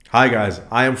Hi guys,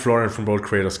 I am Florian from Bold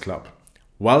Creators Club.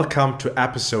 Welcome to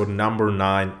episode number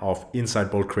 9 of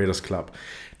Inside Bold Creators Club.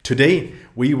 Today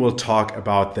we will talk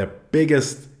about the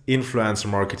biggest influencer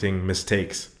marketing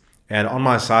mistakes. And on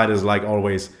my side is, like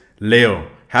always, Leo.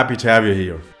 Happy to have you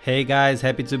here. Hey guys,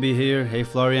 happy to be here. Hey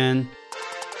Florian.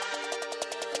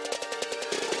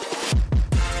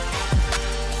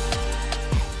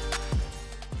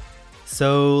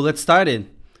 So let's start it.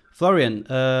 Florian,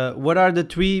 what are the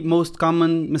 3 most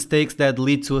common mistakes that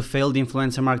lead to a failed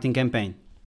influencer marketing campaign?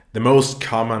 The most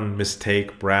common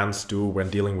mistake brands do when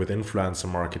dealing with influencer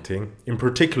marketing, in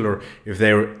particular if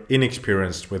they're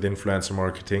inexperienced with influencer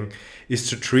marketing, is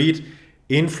to treat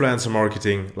influencer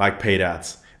marketing like paid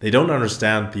ads. They don't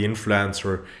understand the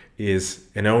influencer is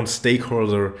an own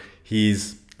stakeholder,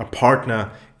 he's a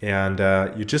partner, and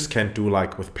you just can't do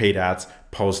like with paid ads,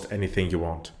 post anything you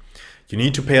want. You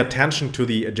need to pay attention to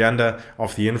the agenda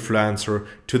of the influencer,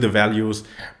 to the values,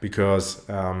 because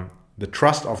the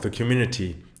trust of the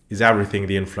community is everything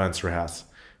the influencer has.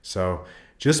 So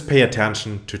just pay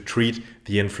attention to treat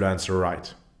the influencer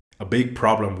right. A big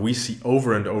problem we see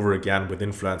over and over again with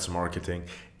influencer marketing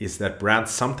is that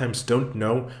brands sometimes don't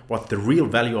know what the real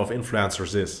value of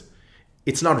influencers is.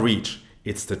 It's not reach,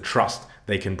 it's the trust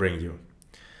they can bring you.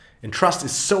 And trust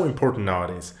is so important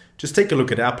nowadays. Just take a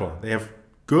look at Apple. They have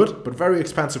good but very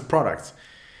expensive products.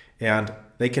 And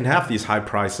they can have these high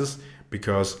prices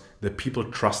because the people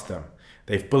trust them.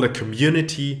 They've built a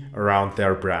community around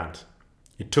their brand.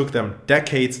 It took them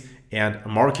decades and a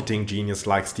marketing genius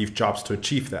like Steve Jobs to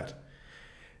achieve that.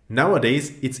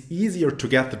 Nowadays, it's easier to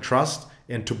get the trust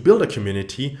and to build a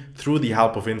community through the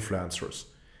help of influencers.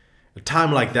 A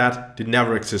time like that did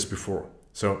never exist before.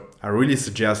 So I really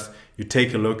suggest you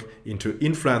take a look into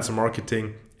influencer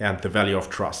marketing and the value of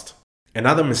trust.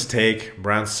 Another mistake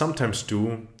brands sometimes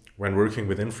do when working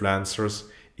with influencers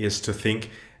is to think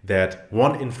that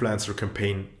one influencer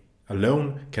campaign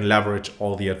alone can leverage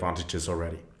all the advantages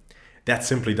already. That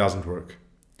simply doesn't work.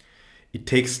 It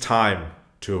takes time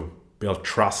to build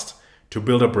trust, to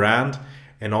build a brand,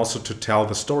 and also to tell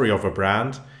the story of a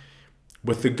brand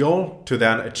with the goal to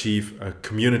then achieve a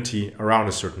community around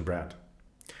a certain brand.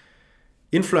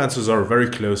 Influencers are very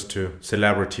close to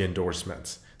celebrity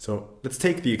endorsements. So let's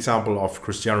take the example of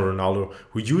Cristiano Ronaldo,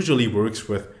 who usually works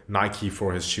with Nike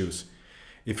for his shoes.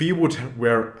 If he would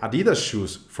wear Adidas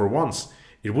shoes for once,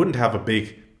 it wouldn't have a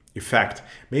big effect.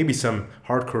 Maybe some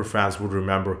hardcore fans would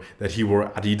remember that he wore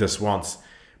Adidas once.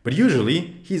 But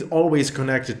usually, he's always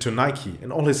connected to Nike,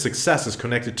 and all his success is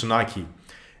connected to Nike.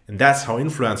 And that's how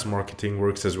influencer marketing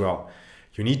works as well.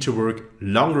 You need to work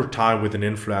longer time with an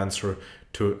influencer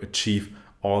to achieve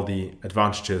all the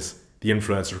advantages the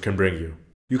influencer can bring you.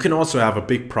 You can also have a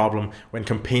big problem when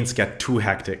campaigns get too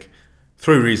hectic.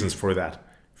 3 reasons for that.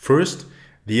 First,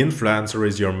 the influencer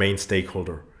is your main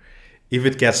stakeholder. If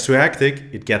it gets too hectic,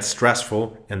 it gets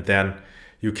stressful, and then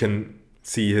you can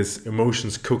see his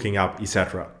emotions cooking up,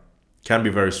 etc. Can be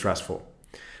very stressful.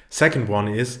 Second one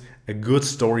is a good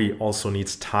story also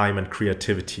needs time and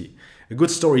creativity. A good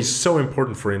story is so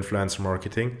important for influencer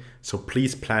marketing, so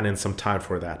please plan in some time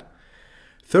for that.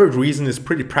 Third reason is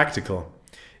pretty practical.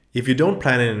 If you don't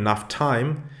plan in enough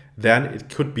time, then it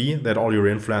could be that all your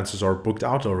influencers are booked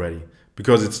out already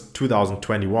because it's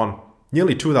 2021,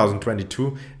 nearly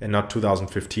 2022 and not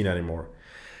 2015 anymore.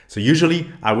 So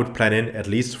usually I would plan in at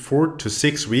least 4 to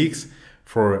 6 weeks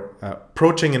for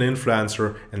approaching an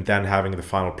influencer and then having the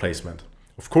final placement.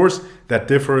 Of course, that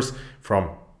differs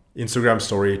from Instagram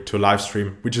story to live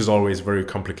stream, which is always very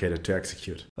complicated to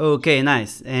execute. Okay,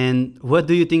 nice. And what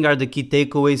do you think are the key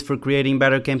takeaways for creating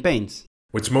better campaigns?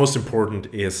 What's most important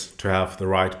is to have the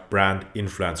right brand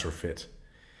influencer fit.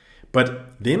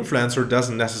 But the influencer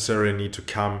doesn't necessarily need to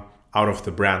come out of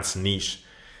the brand's niche.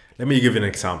 Let me give you an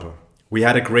example. We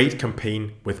had a great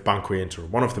campaign with Banco Inter,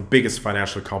 one of the biggest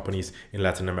financial companies in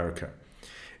Latin America.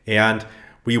 And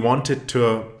we wanted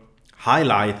to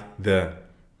highlight the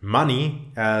money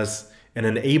as an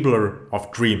enabler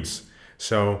of dreams.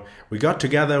 So we got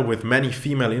together with many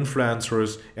female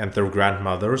influencers and their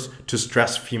grandmothers to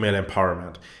stress female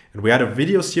empowerment. And we had a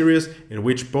video series in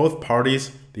which both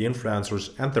parties, the influencers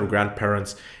and their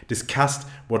grandparents, discussed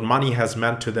what money has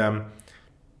meant to them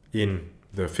in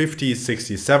the 50s,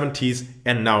 60s, 70s,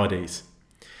 and nowadays.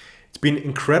 It's been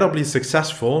incredibly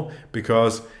successful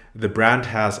because the brand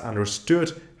has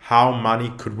understood how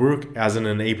money could work as an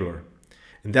enabler.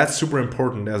 And that's super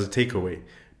important as a takeaway.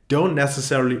 Don't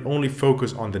necessarily only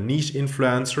focus on the niche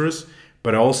influencers,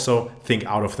 but also think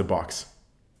out of the box.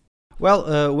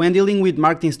 Well, when dealing with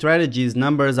marketing strategies,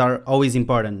 numbers are always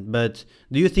important. But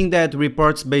do you think that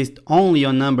reports based only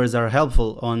on numbers are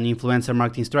helpful on influencer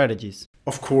marketing strategies?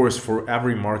 Of course, for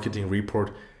every marketing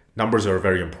report, numbers are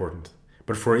very important.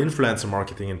 But for influencer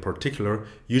marketing in particular,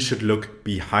 you should look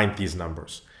behind these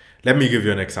numbers. Let me give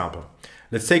you an example.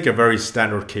 Let's take a very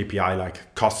standard KPI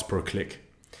like cost per click.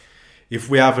 If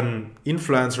we have an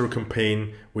influencer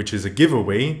campaign which is a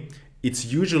giveaway, it's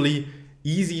usually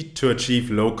easy to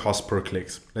achieve low cost per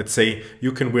clicks. Let's say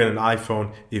you can win an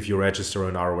iPhone if you register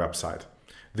on our website.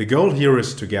 The goal here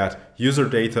is to get user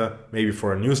data, maybe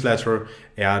for a newsletter,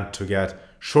 and to get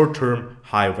short-term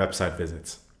high website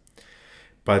visits.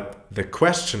 But the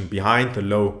question behind the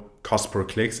low cost per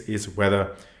clicks is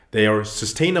whether they are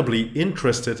sustainably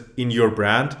interested in your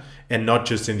brand and not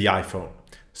just in the iPhone.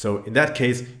 So in that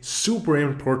case, super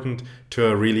important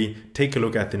to really take a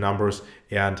look at the numbers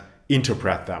and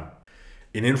interpret them.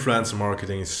 In influencer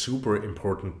marketing, it's super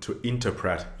important to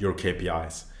interpret your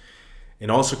KPIs and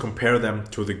also compare them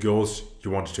to the goals you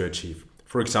want to achieve.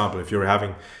 For example, if you're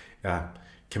having a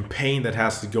campaign that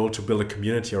has the goal to build a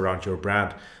community around your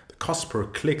brand, the cost per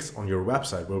clicks on your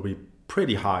website will be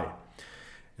pretty high.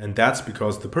 And that's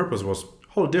because the purpose was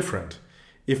whole different.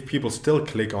 If people still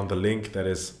click on the link that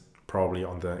is probably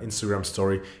on the Instagram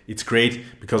story, it's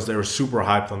great because they're super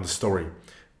hyped on the story.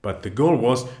 But the goal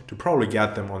was to probably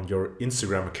get them on your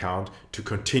Instagram account to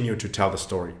continue to tell the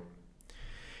story.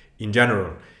 In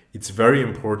general, it's very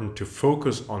important to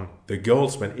focus on the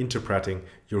goals when interpreting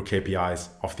your KPIs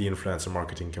of the influencer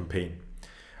marketing campaign.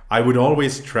 I would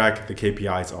always track the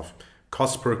KPIs of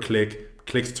cost per click,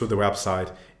 clicks to the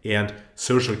website, and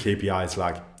social KPIs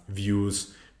like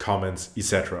views, comments,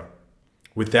 etc.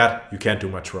 With that, you can't do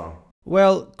much wrong.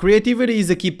 Well, creativity is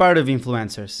a key part of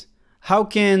influencers. How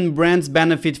can brands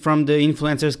benefit from the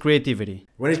influencer's creativity?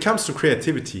 When it comes to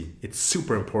creativity, it's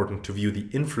super important to view the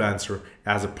influencer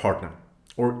as a partner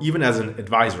or even as an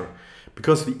advisor,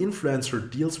 because the influencer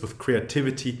deals with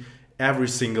creativity every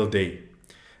single day.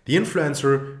 The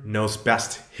influencer knows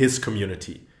best his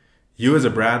community. You as a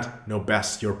brand know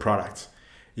best your product.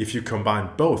 If you combine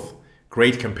both,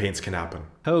 great campaigns can happen.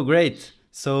 Oh, great.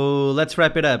 So let's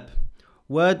wrap it up.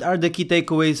 What are the key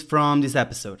takeaways from this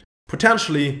episode?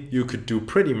 Potentially, you could do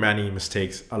pretty many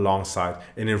mistakes alongside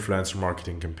an influencer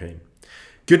marketing campaign.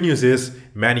 Good news is,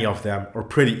 many of them are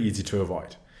pretty easy to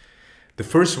avoid. The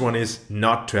first one is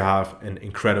not to have an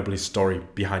incredibly story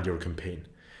behind your campaign.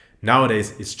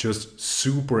 Nowadays, it's just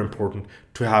super important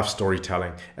to have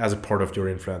storytelling as a part of your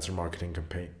influencer marketing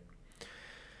campaign.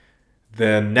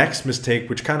 The next mistake,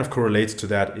 which kind of correlates to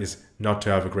that, is not to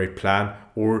have a great plan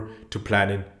or to plan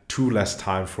in too less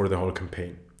time for the whole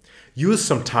campaign. Use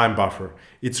some time buffer.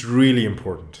 It's really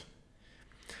important.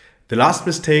 The last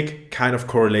mistake kind of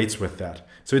correlates with that.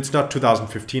 So it's not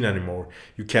 2015 anymore.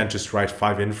 You can't just write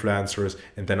 5 influencers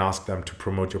and then ask them to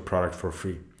promote your product for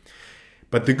free.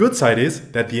 But the good side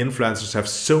is that the influencers have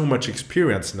so much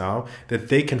experience now that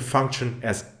they can function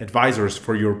as advisors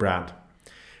for your brand.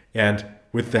 And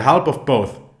with the help of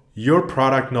both your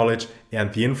product knowledge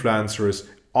and the influencer's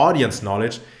audience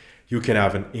knowledge, you can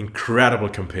have an incredible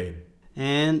campaign.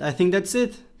 And I think that's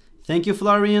it. Thank you,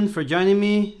 Florian, for joining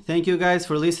me. Thank you guys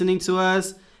for listening to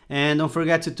us. And don't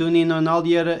forget to tune in on all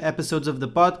the other episodes of the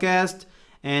podcast.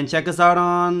 And check us out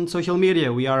on social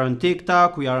media. We are on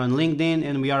TikTok, we are on LinkedIn,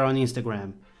 and we are on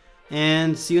Instagram.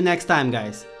 And see you next time,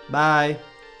 guys. Bye.